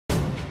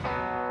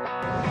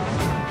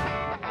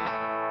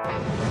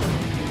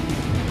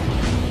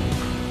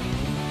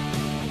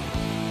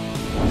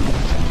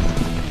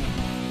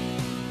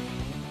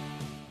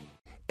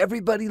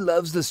Everybody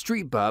loves the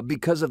Street Bob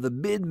because of the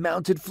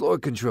mid-mounted floor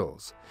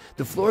controls.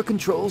 The floor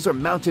controls are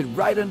mounted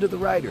right under the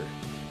rider.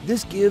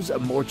 This gives a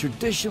more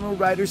traditional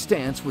rider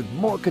stance with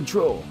more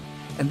control.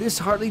 And this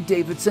Harley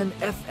Davidson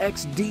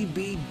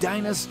FXDB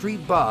Dyna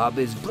Street Bob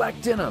is black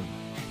denim.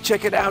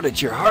 Check it out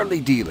at your Harley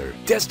dealer,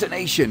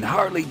 Destination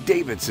Harley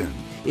Davidson.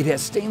 It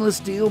has stainless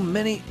steel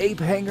mini ape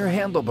hanger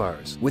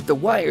handlebars with the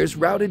wires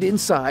routed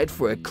inside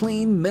for a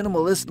clean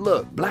minimalist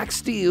look. Black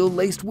steel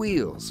laced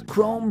wheels,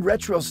 chrome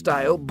retro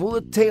style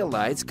bullet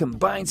taillights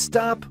combine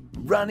stop,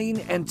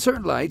 running and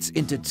turn lights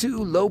into two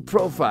low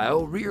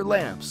profile rear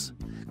lamps.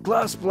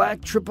 Gloss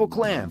black triple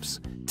clamps,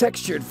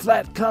 textured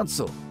flat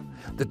console.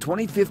 The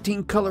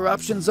 2015 color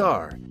options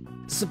are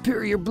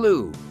Superior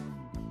Blue,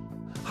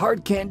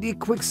 Hard Candy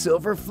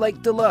Quicksilver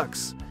Flake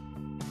Deluxe,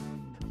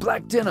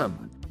 Black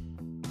Denim,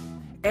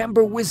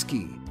 Amber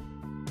Whiskey,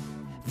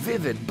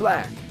 Vivid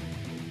Black,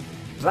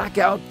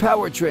 Blackout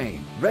Powertrain,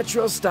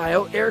 Retro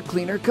Style Air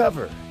Cleaner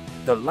Cover.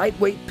 The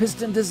lightweight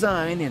piston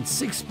design and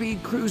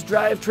 6-speed cruise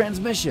drive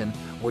transmission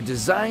were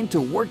designed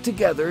to work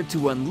together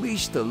to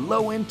unleash the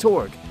low-end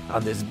torque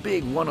on this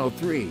big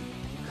 103.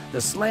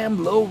 The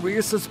slam low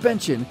rear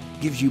suspension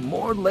gives you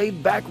more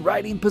laid-back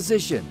riding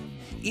position.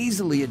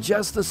 Easily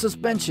adjust the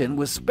suspension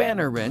with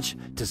spanner wrench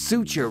to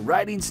suit your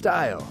riding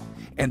style.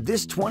 And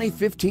this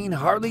 2015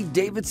 Harley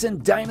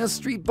Davidson Dyna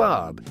Street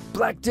Bob,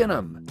 black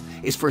denim,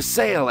 is for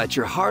sale at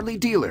your Harley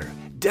dealer,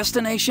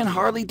 Destination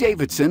Harley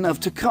Davidson of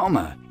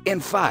Tacoma in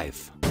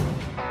Fife.